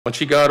When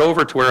she got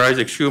over to where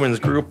Isaac Schumann's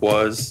group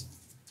was,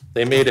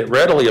 they made it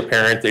readily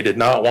apparent they did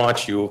not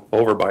want you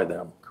over by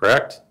them,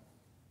 correct?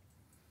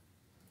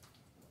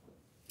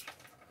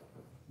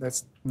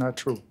 That's not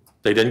true.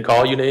 They didn't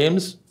call you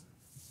names?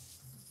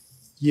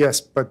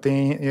 Yes, but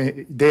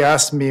they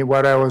asked me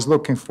what I was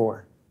looking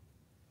for.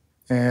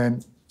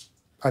 And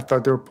I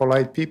thought they were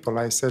polite people.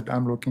 I said,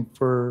 I'm looking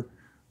for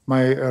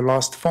my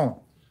lost phone.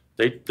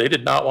 They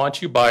did not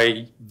want you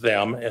by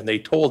them, and they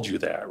told you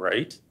that,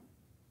 right?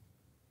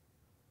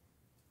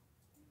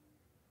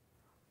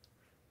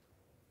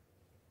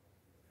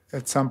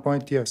 At some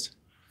point, yes.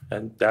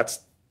 And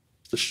that's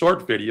the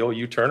short video.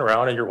 You turn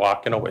around and you're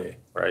walking away,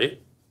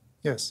 right?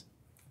 Yes.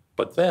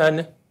 But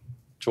then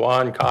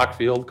Joanne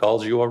Cockfield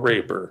calls you a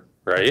raper,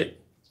 right?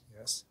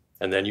 Yes.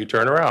 And then you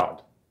turn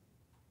around.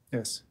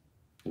 Yes.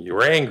 And you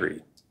were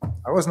angry.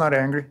 I was not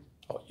angry.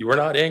 Oh, you were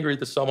not angry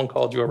that someone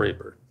called you a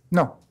raper.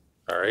 No.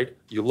 All right.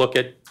 You look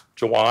at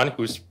Joanne,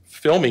 who's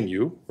filming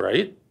you,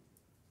 right?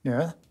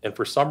 Yeah. And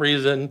for some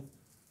reason,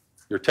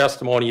 your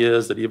testimony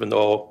is that even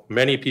though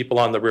many people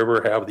on the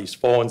river have these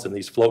phones and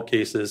these float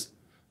cases,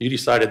 you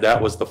decided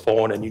that was the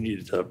phone and you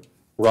needed to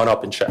run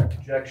up and check.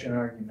 Objection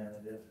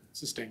argumentative.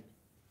 Sustained.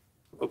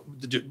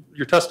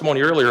 Your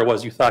testimony earlier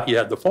was you thought he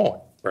had the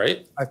phone,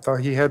 right? I thought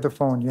he had the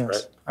phone, yes.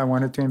 Right. I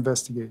wanted to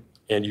investigate.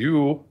 And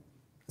you,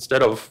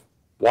 instead of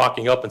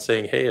walking up and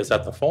saying, hey, is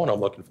that the phone I'm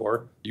looking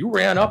for, you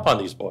ran up on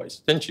these boys,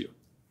 didn't you?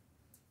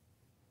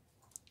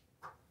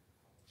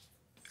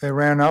 I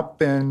ran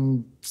up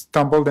and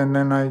stumbled, and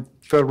then I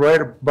fell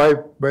right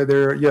by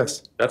their,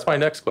 yes. That's my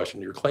next question.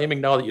 You're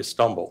claiming now that you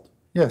stumbled.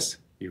 Yes.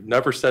 You've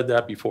never said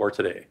that before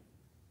today,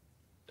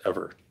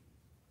 ever,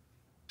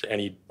 to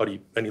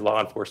anybody, any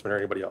law enforcement or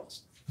anybody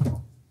else,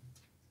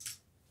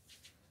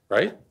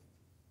 right?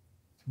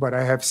 But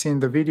I have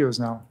seen the videos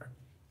now.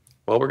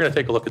 Well, we're going to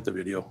take a look at the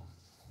video.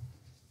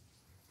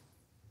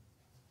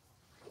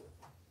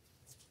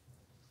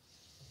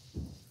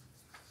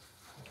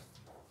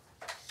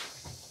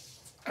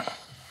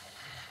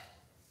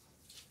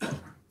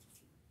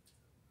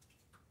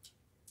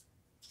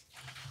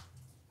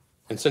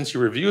 And since you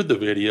reviewed the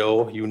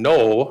video, you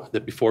know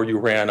that before you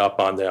ran up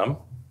on them,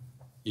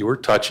 you were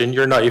touching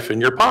your knife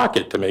in your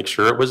pocket to make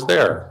sure it was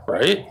there,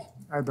 right?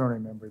 I don't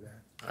remember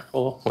that. All right,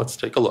 well, let's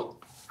take a look.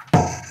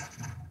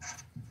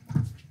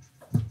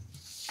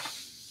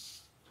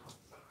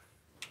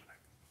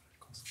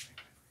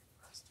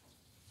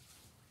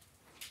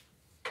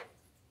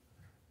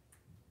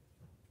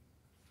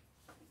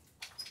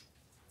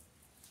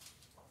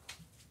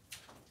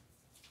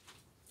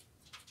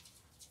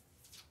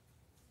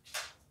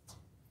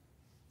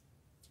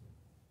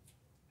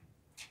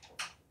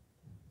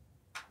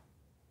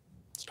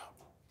 Stop.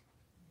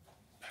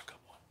 Back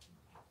up one.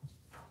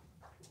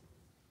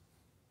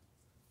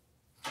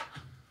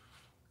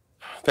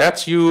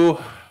 That's you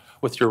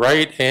with your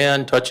right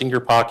hand touching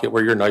your pocket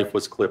where your knife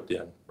was clipped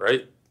in,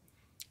 right?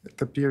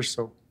 It appears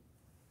so.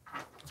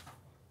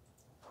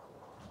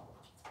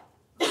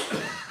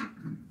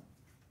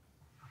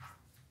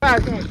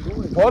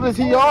 What is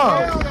he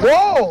on?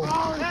 Whoa!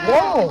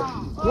 Whoa!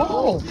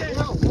 Whoa!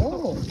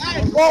 Whoa!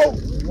 Whoa!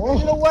 Whoa!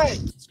 Get away!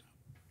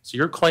 So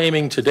you're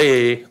claiming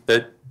today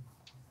that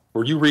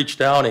where you reach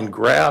down and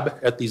grab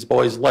at these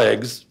boys'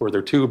 legs where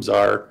their tubes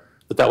are,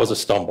 that was a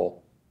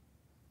stumble.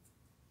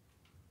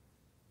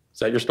 Is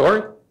that your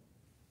story?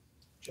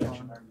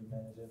 Objection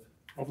argumentative.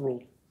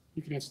 Overruled.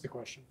 You can answer the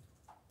question.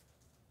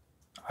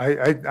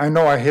 I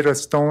know I hit a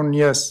stone,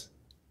 yes.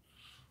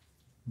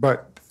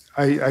 But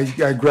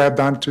I grabbed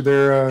onto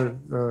their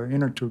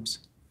inner tubes.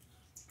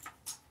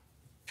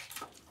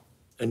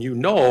 And you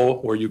know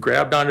where you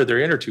grabbed onto their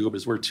inner tube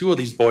is where two of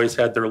these boys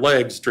had their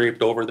legs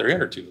draped over their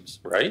inner tubes,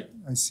 right?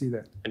 I see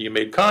that. And you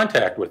made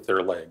contact with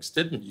their legs,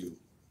 didn't you?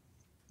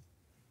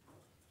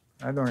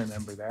 I don't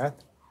remember that.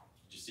 Did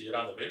you see it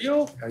on the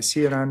video? I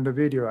see it on the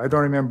video. I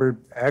don't remember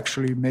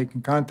actually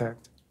making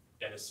contact.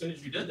 And as soon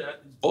as you did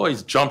that, these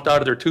boys jumped out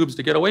of their tubes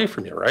to get away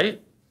from you,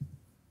 right?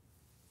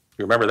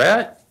 You remember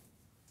that?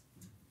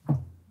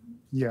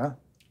 Yeah.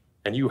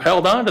 And you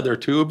held onto their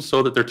tubes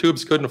so that their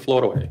tubes couldn't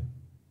float away.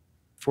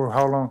 For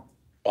how long?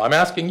 Well, I'm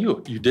asking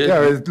you. You did.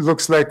 Yeah, it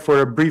looks like for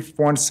a brief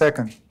 1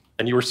 second.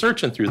 And you were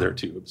searching through their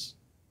tubes.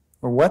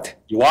 Or what?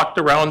 You walked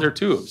around their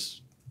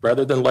tubes.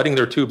 Rather than letting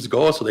their tubes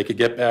go so they could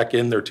get back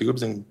in their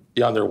tubes and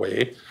be on their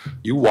way,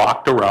 you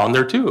walked around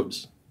their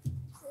tubes.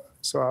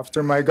 So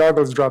after my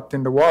goggles dropped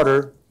in the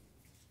water,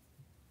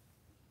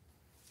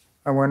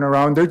 I went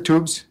around their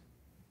tubes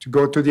to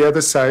go to the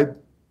other side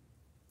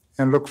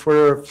and look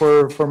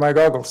for my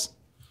goggles.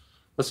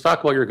 Let's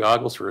talk about your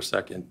goggles for a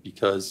second,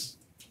 because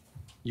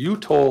you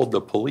told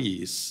the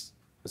police,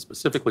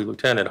 specifically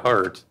Lieutenant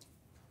Hart,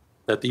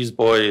 that these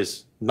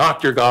boys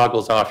knocked your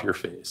goggles off your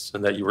face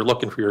and that you were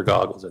looking for your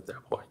goggles at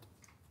that point,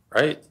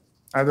 right?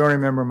 I don't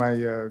remember my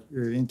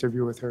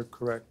interview with her,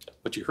 correct?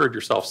 But you heard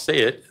yourself say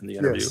it in the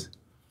interview. Yes,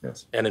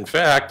 yes. And in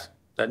fact,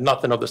 that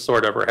nothing of the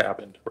sort ever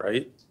happened,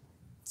 right?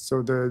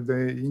 So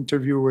the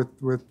interview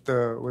with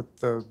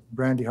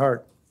Brandy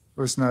Hart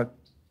was not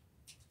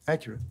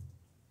accurate.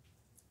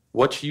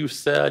 what you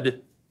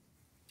said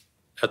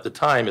at the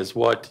time is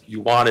what you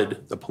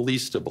wanted the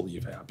police to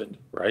believe happened,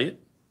 right?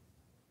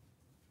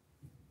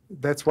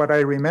 That's what I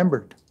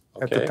remembered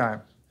at the Okay.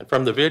 time. And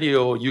from the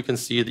video, you can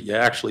see that you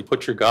actually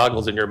put your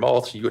goggles in your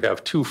mouth so you would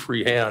have two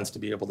free hands to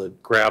be able to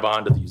grab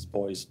onto these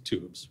boys'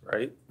 tubes,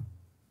 right?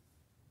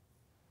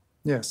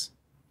 Yes,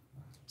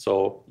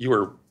 So you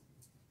were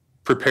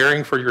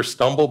preparing for your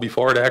stumble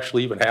before it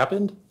actually even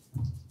happened?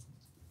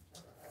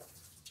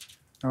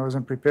 I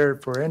wasn't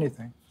prepared for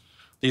anything.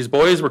 These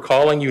boys were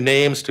calling you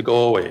names to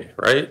go away,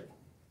 right?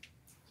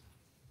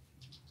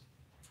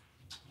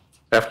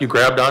 After you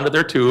grabbed onto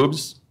their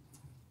tubes,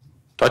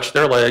 touched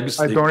their legs.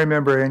 I don't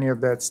remember any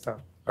of that stuff.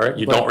 All right,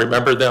 you don't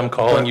remember them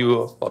calling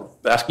you,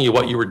 asking you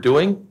what you were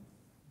doing?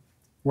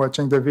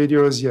 Watching the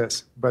videos,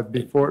 yes,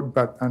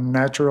 but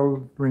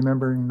unnatural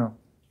remembering, no.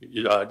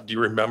 Do you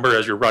remember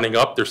as you're running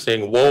up, they're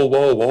saying, whoa,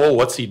 whoa, whoa,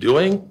 what's he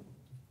doing?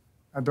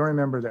 I don't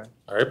remember that.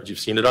 All right, but you've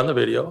seen it on the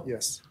video.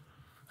 Yes,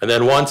 And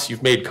then once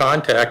you've made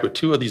contact with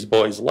two of these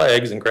boys'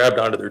 legs and grabbed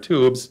onto their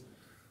tubes,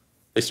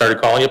 they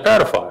started calling you a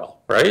pedophile,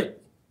 right?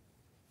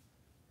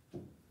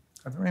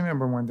 I don't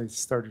remember when they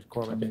started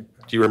calling me.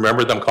 Do you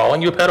remember them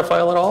calling you a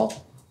pedophile at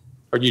all?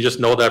 Or do you just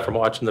know that from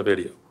watching the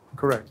video?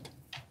 Correct.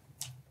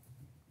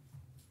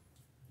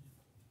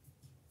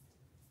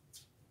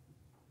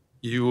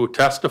 You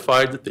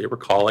testified that they were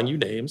calling you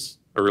names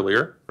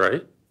earlier,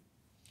 right?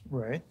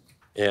 Right.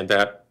 And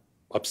that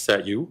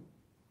upset you.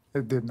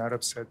 It did not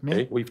upset me.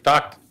 Okay, we've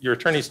talked, your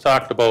attorney's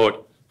talked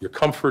about your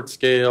comfort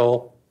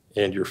scale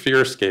and your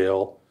fear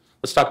scale.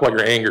 Let's talk about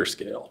your anger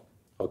scale,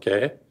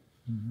 okay?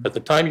 At the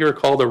time you were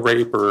called a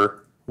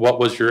raper, what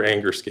was your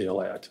anger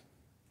scale at?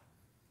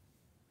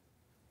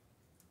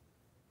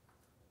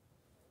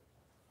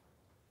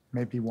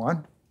 Maybe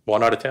 1.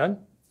 1 out of 10?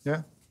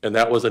 Yeah. And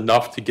that was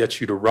enough to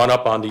get you to run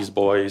up on these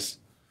boys,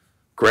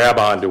 grab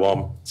onto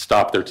them,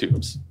 stop their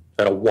tubes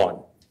at a 1.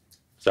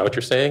 Is that what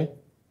you're saying?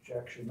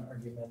 Objection,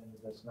 argumentative,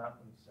 that's not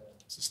what he said.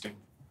 Sustained.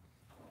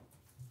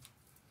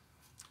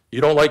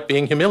 You don't like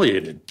being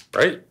humiliated,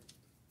 right?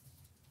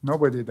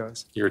 Nobody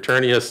does. Your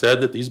attorney has said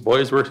that these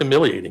boys were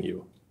humiliating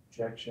you.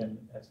 Objection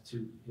as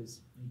to his.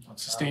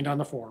 Sustained on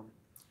the form.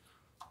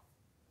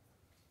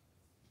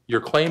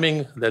 You're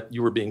claiming that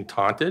you were being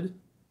taunted.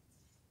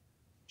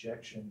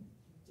 Objection,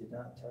 did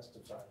not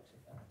testify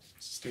to that.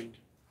 Sustained.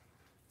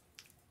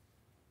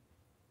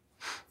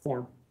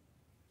 Form.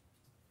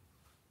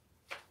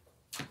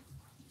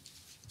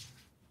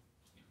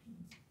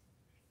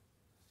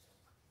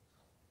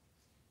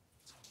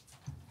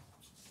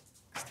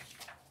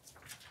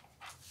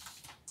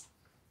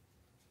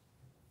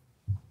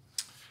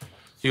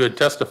 You had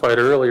testified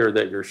earlier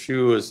that your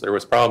shoes, there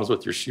was problems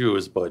with your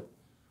shoes, but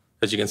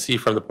as you can see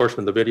from the portion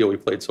of the video we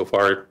played so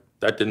far,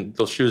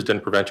 those shoes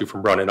didn't prevent you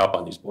from running up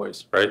on these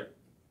boys, right?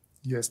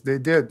 Yes, they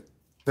did.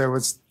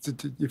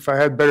 If I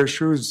had better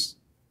shoes,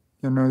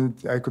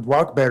 I could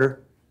walk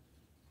better,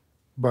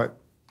 but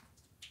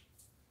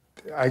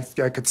I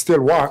could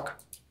still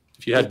walk.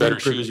 If you had better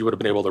shoes, you would have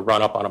been able to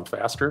run up on them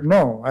faster.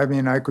 No, I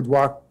mean, I could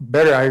walk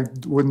better. I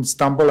wouldn't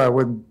stumble. I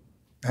wouldn't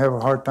have a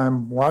hard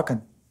time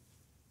walking.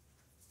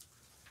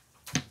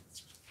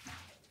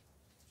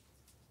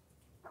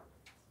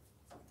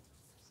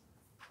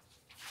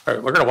 All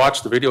right, we're going to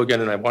watch the video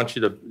again, and I want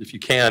you to, if you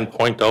can,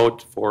 point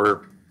out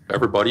for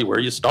everybody where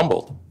you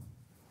stumbled.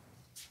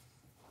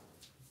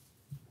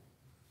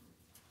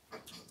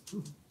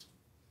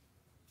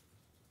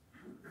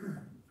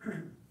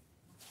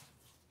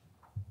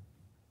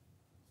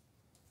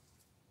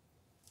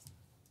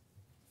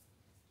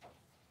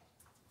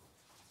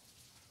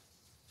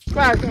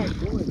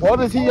 What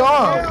is he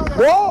on?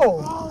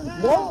 Whoa!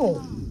 Whoa!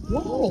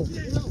 Whoa!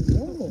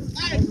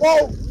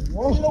 Whoa!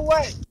 Whoa! Get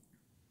away!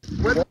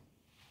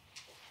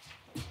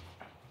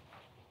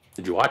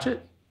 Did you watch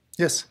it?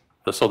 Yes,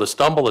 So the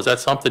stumble, is that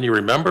something you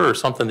remember or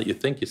something that you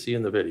think you see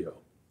in the video?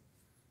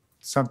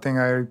 something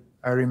I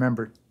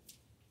remembered.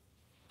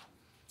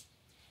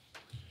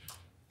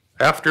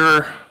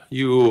 After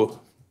you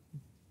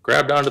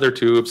grabbed onto their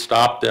tubes,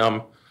 stopped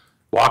them,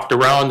 walked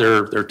around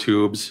their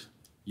tubes,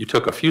 you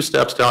took a few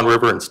steps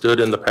downriver and stood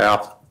in the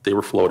path they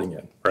were floating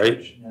in, right?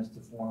 Objection as to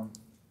form.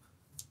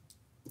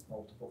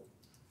 Multiple.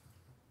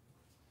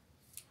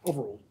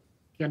 Overruled.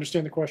 You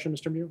understand the question,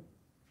 Mr. Miu?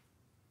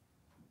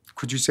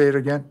 Could you say it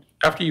again?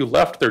 After you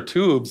left their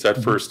tubes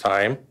that first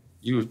time,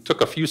 you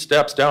took a few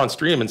steps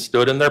downstream and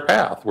stood in their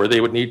path where they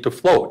would need to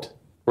float,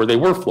 where they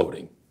were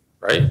floating,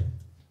 right?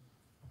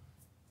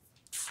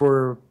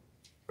 For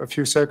a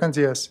few seconds,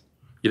 yes.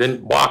 You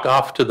didn't walk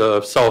off to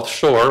the south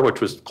shore, which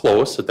was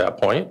close at that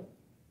point,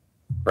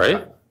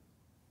 right?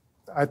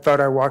 I thought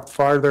I walked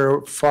far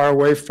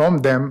away from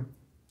them,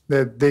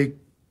 I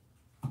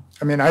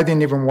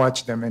didn't even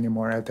watch them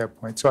anymore at that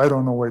point, so I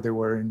don't know where they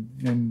were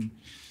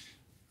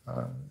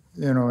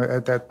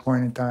at that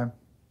point in time.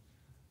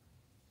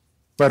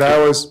 But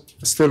I was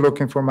still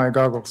looking for my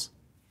goggles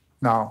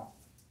now.